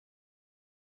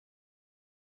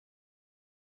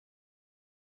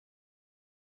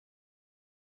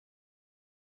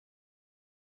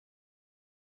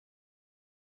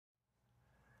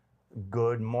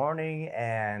Good morning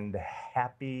and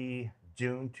happy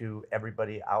June to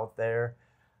everybody out there.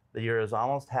 The year is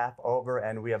almost half over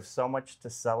and we have so much to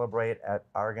celebrate at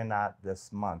Argonaut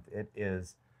this month. It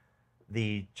is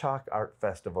the Chalk Art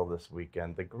Festival this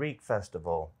weekend, the Greek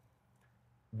Festival,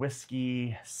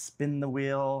 Whiskey Spin the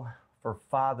Wheel for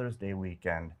Father's Day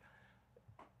weekend,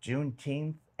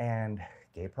 Juneteenth, and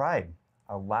Gay Pride.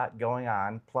 A lot going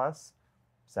on, plus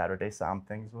Saturday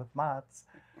Somm-things with Mott's.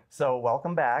 So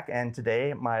welcome back, and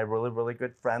today my really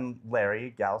good friend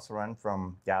Larry Galceran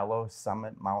from Gallo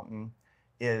Summit Mountain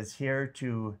is here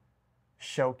to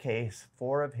showcase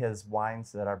 4 of his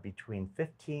wines that are between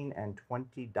 $15 and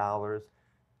 $20,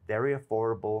 very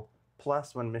affordable.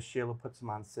 Plus, when Miss Sheila puts them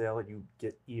on sale, you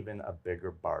get even a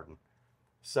bigger bargain.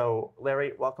 So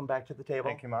Larry, welcome back to the table.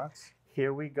 Thank you, Mott's.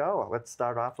 Here we go. Let's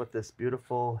start off with this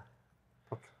beautiful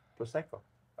Prosecco.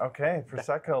 Okay,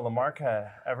 Prosecco, La Marca.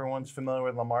 Everyone's familiar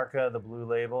with La Marca, the blue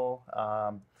label.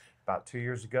 About 2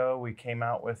 years ago, we came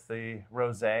out with the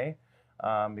Rosé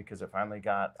because it finally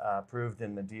got approved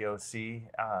in the DOC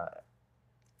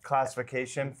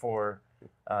classification for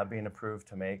being approved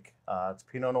to make. It's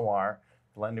Pinot Noir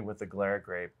blended with the Glera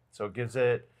grape. So it gives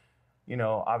it, you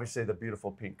know, obviously the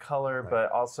beautiful pink color,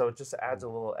 but also it just adds a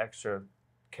little extra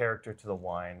character to the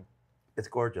wine. It's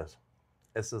gorgeous.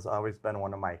 This has always been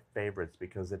one of my favorites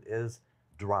because it is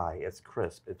dry, it's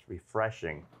crisp, it's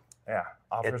refreshing. Yeah,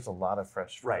 offers a lot of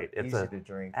fresh fruit, right. It's easy to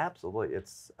drink. Absolutely.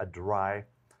 It's a dry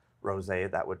rosé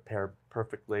that would pair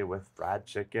perfectly with fried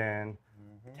chicken,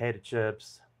 potato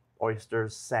chips,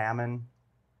 oysters, salmon.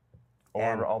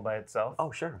 Or all by itself?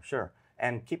 Oh, sure.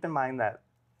 And keep in mind that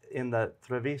in the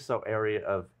Treviso area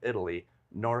of Italy,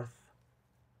 northeastern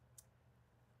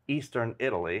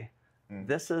Italy,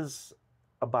 this is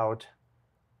about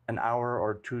an hour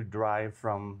or 2 drive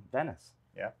from Venice.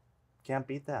 Yeah. Can't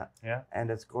beat that. Yeah. And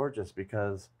it's gorgeous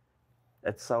because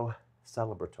it's so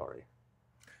celebratory.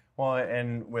 Well,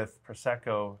 and with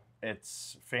Prosecco,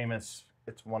 it's famous.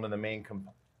 It's one of the main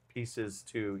pieces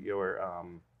to your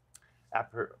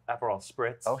Aperol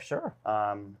Spritz. Oh, sure.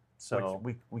 So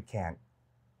which we can't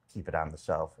keep it on the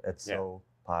shelf. It's so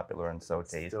popular and so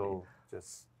tasty. Still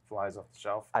just flies off the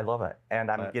shelf. I love it. And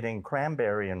I'm getting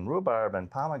cranberry and rhubarb and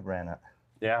pomegranate.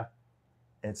 Yeah.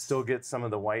 It still gets some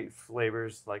of the white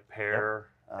flavors like pear.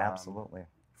 Absolutely.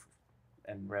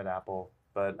 And red apple.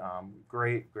 But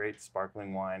great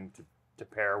sparkling wine to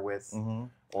pair with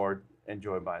or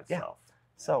enjoy by itself. Yeah.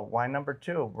 So wine number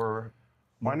 2, we're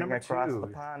moving across the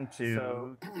pond to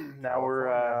so now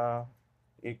we're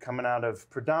coming out of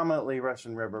predominantly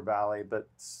Russian River Valley, but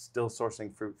still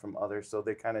sourcing fruit from others. So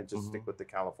they kind of just stick with the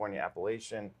California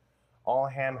appellation. All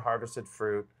hand harvested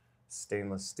fruit,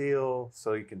 stainless steel,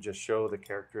 so you can just show the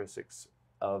characteristics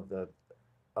of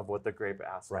what the grape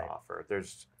has to offer.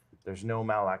 There's no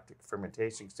malolactic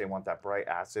fermentation because they want that bright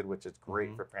acid, which is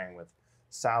great for pairing with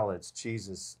salads,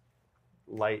 cheeses,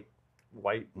 light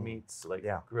white meats like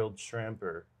grilled shrimp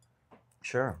or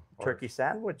turkey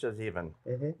sandwiches, even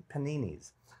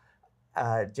paninis.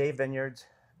 J Vineyards,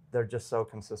 they're just so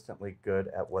consistently good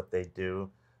at what they do.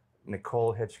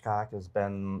 Nicole Hitchcock has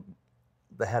been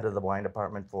the head of the wine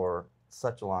department for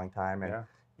such a long time, and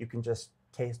you can just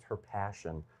taste her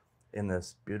passion in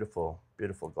this beautiful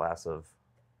glass of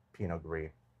Pinot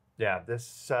Gris. Yeah,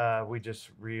 this we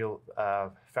just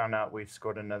found out we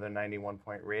scored another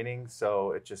 91-point rating,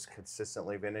 so it just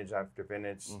consistently vintage after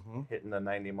vintage hitting the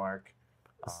 90 mark.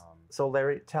 So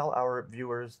Larry, tell our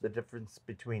viewers the difference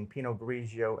between Pinot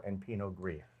Grigio and Pinot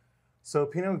Gris. So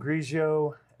Pinot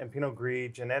Grigio and Pinot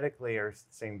Gris genetically are the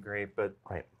same grape, but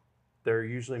they're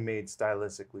usually made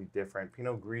stylistically different.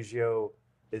 Pinot Grigio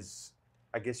is,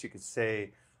 I guess you could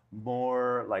say,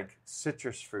 more like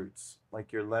citrus fruits,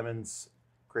 like your lemons,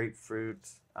 grapefruit.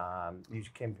 You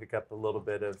can pick up a little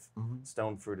bit of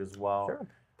stone fruit as well. Sure.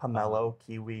 Pomelo,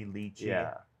 kiwi, lychee.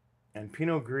 Yeah. And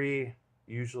Pinot Gris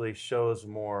usually shows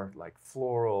more like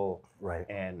floral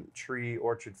and tree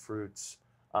orchard fruits.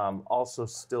 Also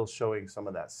still showing some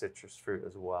of that citrus fruit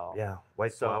as well. Yeah,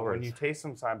 white flowers. So when you taste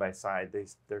them side by side,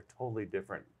 they're totally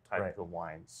different types of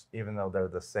wines. Even though they're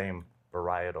the same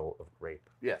varietal of grape.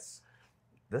 Yes.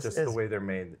 This just is the way they're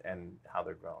made and how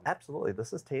they're grown. Absolutely.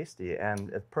 This is tasty and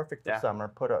it's perfect for summer.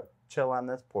 Put a chill on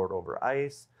this, pour it over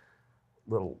ice,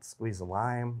 little squeeze of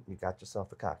lime, you got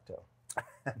yourself a cocktail.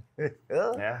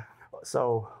 Yeah.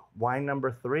 So wine number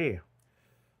 3.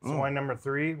 So wine number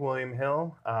 3, William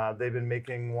Hill. They've been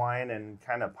making wine and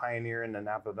kind of pioneering the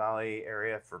Napa Valley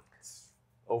area for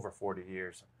over 40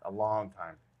 years, a long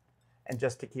time. And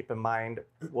just to keep in mind,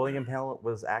 William Hill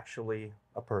was actually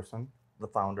a person, the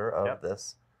founder of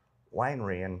this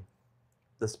winery. And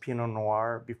this Pinot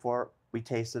Noir, before we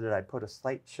tasted it. I put a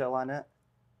slight chill on it,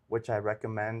 which I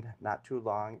recommend, not too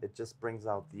long. It just brings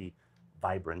out the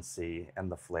vibrancy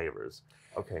and the flavors.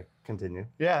 Okay, continue.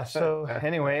 Yeah. So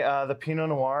anyway, the Pinot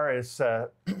Noir is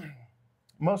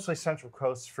mostly Central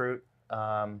Coast fruit.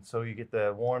 So you get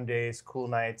the warm days, cool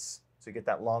nights. So you get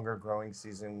that longer growing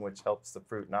season, which helps the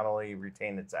fruit not only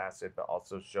retain its acid, but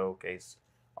also showcase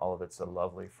all of its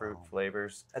lovely fruit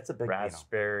flavors. That's a big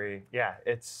raspberry. Yeah,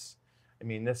 I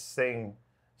mean, this thing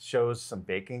shows some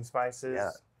baking spices.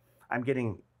 Yeah. I'm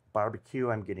getting barbecue.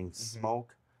 I'm getting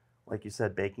smoke. Like you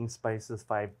said, baking spices,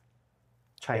 5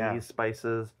 Chinese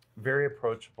spices. Very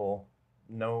approachable.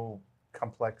 No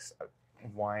complex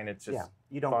wine. It's just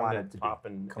you don't want it to pop be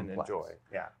and complex. enjoy.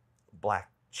 Yeah.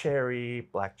 Black cherry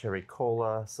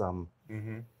cola, some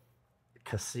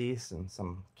cassis, and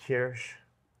some kirsch.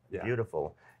 Yeah.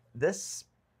 Beautiful. This,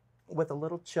 with a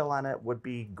little chill on it, would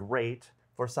be great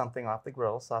for something off the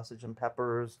grill. Sausage and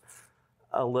peppers,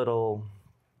 a little...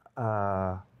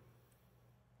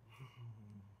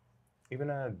 even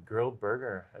a grilled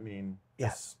burger. I mean,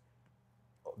 yes.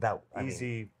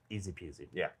 Easy peasy.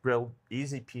 Yeah. Grilled,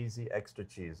 easy peasy, extra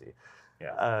cheesy.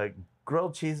 Yeah.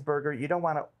 Grilled cheeseburger, you don't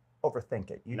want to overthink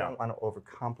it. You don't want to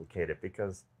overcomplicate it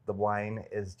because the wine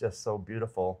is just so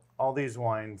beautiful. All these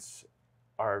wines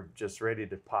are just ready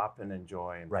to pop and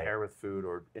enjoy and pair with food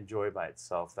or enjoy by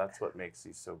itself. That's what makes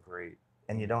these so great.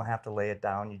 And you don't have to lay it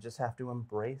down. You just have to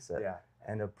embrace it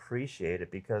and appreciate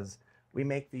it, because we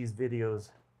make these videos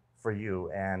for you,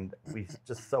 and we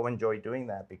just so enjoy doing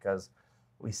that because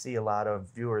we see a lot of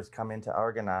viewers come into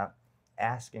Argonaut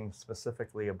asking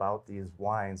specifically about these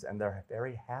wines, and they're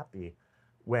very happy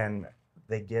when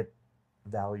they get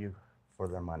value for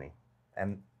their money.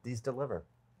 And these deliver.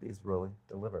 These really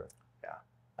deliver. Yeah.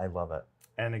 I love it.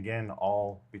 And again,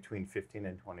 all between $15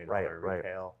 and $20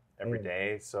 retail every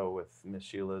day. So with Miss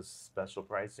Sheila's special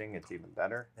pricing, it's even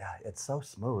better. Yeah, it's so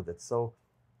smooth. It's so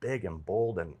big and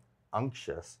bold and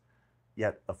unctuous,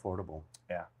 yet affordable.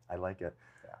 Yeah. I like it.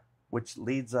 Yeah. Which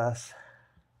leads us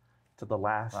to the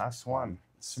last one.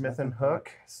 Smith and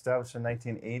Hook, established in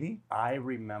 1980. I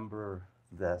remember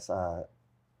this.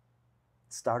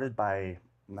 Started by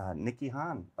Nicky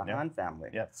Hahn, the Hahn family.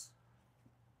 Yes.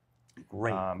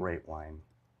 Great wine.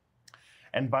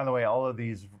 And by the way, all of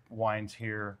these wines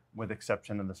here, with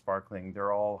exception of the sparkling,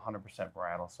 they're all 100%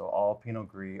 varietal. So all Pinot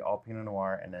Gris, all Pinot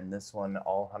Noir, and then this one,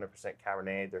 all 100%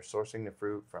 Cabernet. They're sourcing the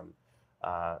fruit from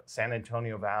San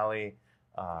Antonio Valley,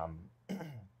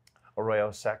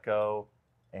 Arroyo Seco,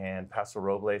 and Paso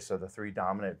Robles are the 3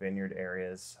 dominant vineyard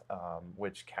areas,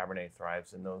 which Cabernet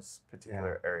thrives in those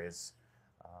particular areas.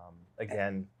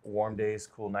 Again, warm days,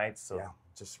 cool nights, so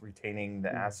just retaining the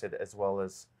acid as well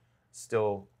as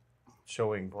still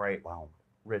showing bright,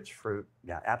 rich fruit.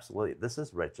 Yeah, absolutely. This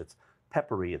is rich. It's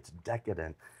peppery. It's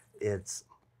decadent. It's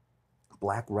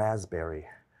black raspberry,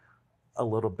 a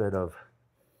little bit of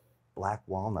black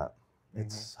walnut.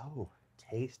 It's so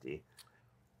tasty.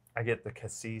 I get the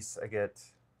cassis. I get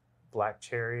black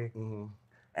cherry.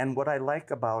 And what I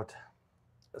like about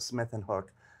Smith and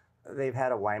Hook, they've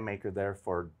had a winemaker there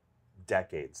for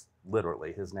decades,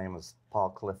 literally. His name is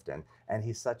Paul Clifton, and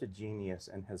he's such a genius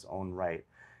in his own right.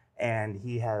 And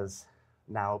he has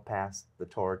now passed the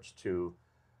torch to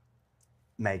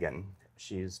Megan.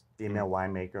 She's female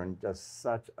winemaker and does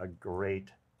such a great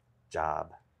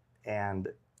job. And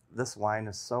this wine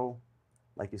is so,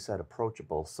 like you said,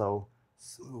 approachable, so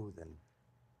smooth and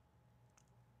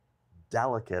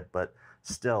delicate, but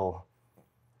still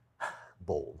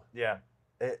bold. Yeah,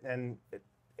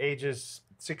 ages,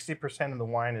 60% of the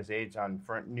wine is aged on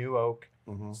front new oak,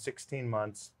 16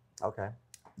 months. Okay.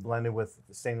 Blended with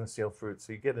the stainless steel fruit.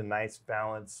 So you get a nice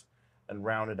balance and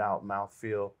rounded out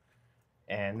mouthfeel.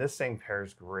 And this thing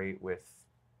pairs great with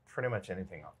pretty much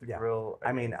anything off the grill.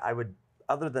 I mean, I would,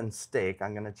 other than steak,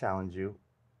 I'm going to challenge you.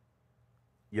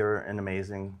 You're an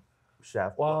amazing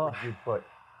chef. Well, what would you put?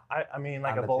 I mean,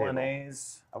 like a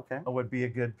bolognese would be a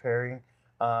good pairing.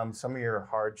 Some of your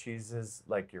hard cheeses,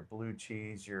 like your blue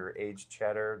cheese, your aged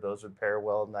cheddar, those would pair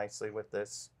well nicely with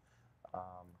this.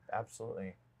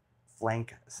 Absolutely.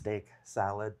 Flank steak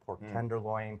salad, pork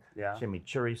tenderloin, yeah,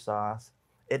 chimichurri sauce.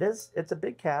 It's a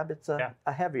big cab. It's a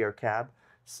heavier cab.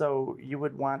 So you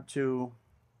would want to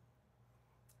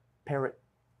pair it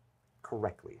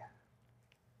correctly.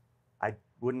 I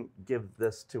wouldn't give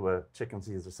this to a chicken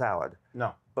Caesar salad.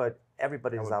 No. But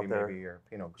everybody's out there. Maybe your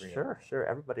Pinot Gris. Sure.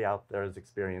 Everybody out there has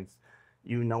experienced.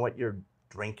 You know what you're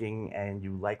drinking and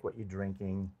you like what you're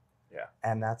drinking. Yeah.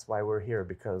 And that's why we're here,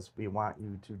 because we want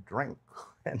you to drink.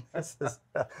 And this is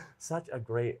such a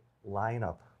great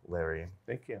lineup, Larry.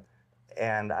 Thank you.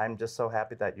 And I'm just so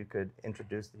happy that you could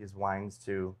introduce these wines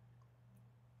to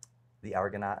the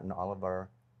Argonaut and all of our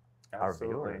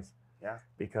Absolutely. viewers. Yeah.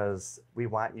 Because we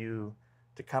want you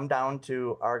to come down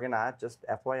to Argonaut, just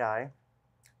FYI,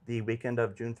 the weekend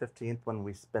of June 15th when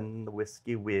we spin the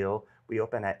whiskey wheel. We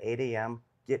open at 8 a.m.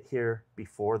 Get here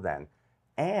before then.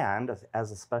 And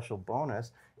as a special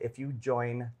bonus, if you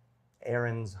join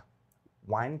Aaron's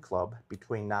wine club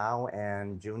between now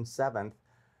and June 7th,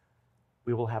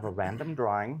 we will have a random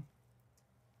drawing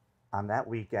on that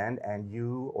weekend, and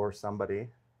you or somebody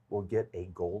will get a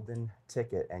golden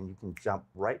ticket, and you can jump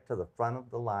right to the front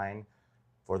of the line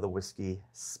for the whiskey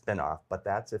spinoff. But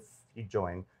that's if you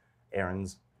join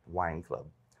Aaron's wine club.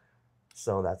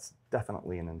 So that's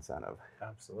definitely an incentive.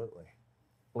 Absolutely.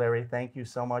 Larry, thank you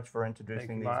so much for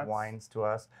introducing these Mats. wines to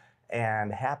us.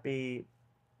 And happy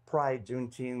Pride,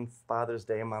 Juneteenth, Father's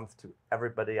Day month to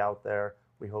everybody out there.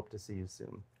 We hope to see you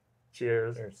soon.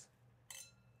 Cheers. Cheers.